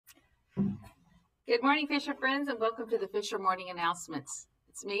Good morning, Fisher friends, and welcome to the Fisher Morning Announcements.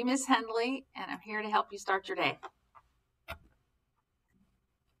 It's me, Miss Hendley, and I'm here to help you start your day.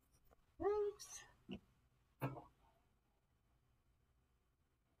 Oops.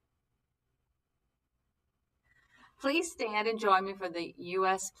 Please stand and join me for the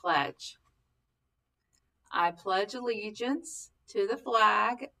U.S. Pledge. I pledge allegiance to the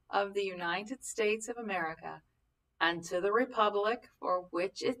flag of the United States of America and to the republic for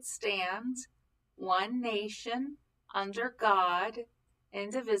which it stands, one nation, under God,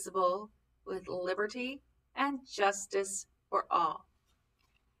 indivisible, with liberty and justice for all.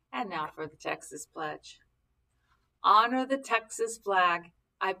 And now for the Texas Pledge. Honor the Texas flag.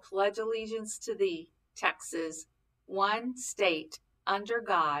 I pledge allegiance to thee, Texas, one state, under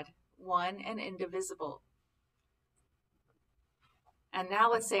God, one and indivisible. And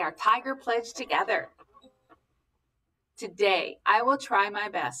now let's say our Tiger Pledge together. Today, I will try my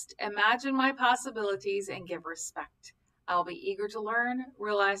best, imagine my possibilities, and give respect. I'll be eager to learn,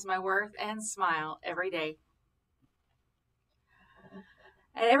 realize my worth, and smile every day.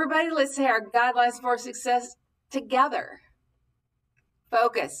 And everybody, let's say our guidelines for success together.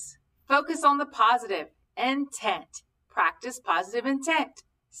 Focus. Focus on the positive. Intent. Practice positive intent.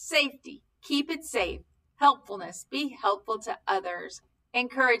 Safety. Keep it safe. Helpfulness. Be helpful to others.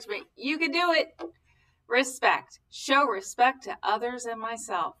 Encouragement. You can do it. Respect. Show respect to others and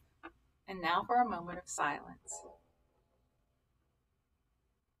myself. And now for a moment of silence.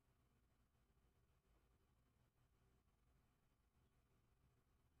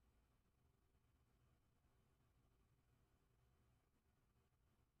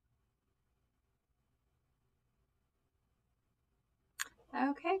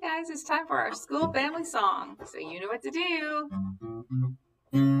 Okay, guys, it's time for our school family song, so you know what to do.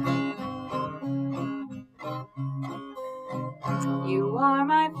 You are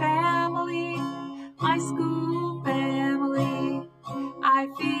my family, my school family. I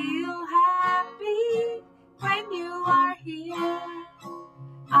feel happy when you are here.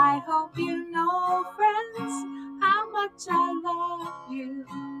 I hope you know, friends, how much I love you.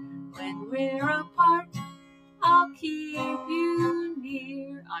 When we're apart, I'll keep you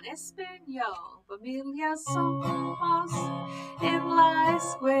near. En español, familia somos en la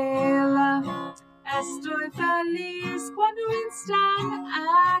escuela. Estoy feliz cuando están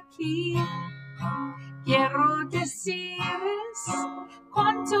aquí. Quiero decirles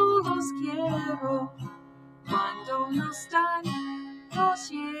cuánto los quiero. Cuando no están, los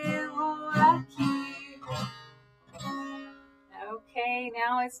llevo aquí. Okay,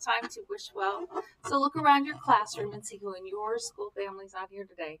 now it's time to wish well. So look around your classroom and see who in your school family's not here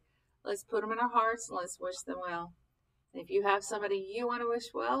today. Let's put them in our hearts and let's wish them well. And if you have somebody you want to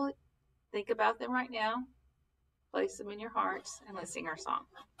wish well, think about them right now. Place them in your hearts and let's sing our song.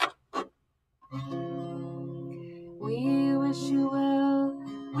 We wish you well.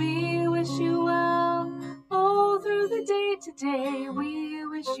 We wish you well. All through the day today, we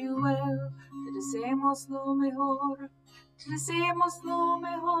wish you well. Te deseamos lo mejor. Te deseamos lo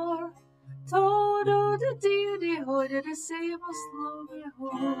mejor. Todo el día de hoy, te deseamos lo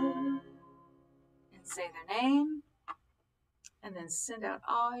mejor. And say their name, and then send out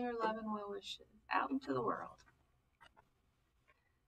all your love and well wishes out into the world.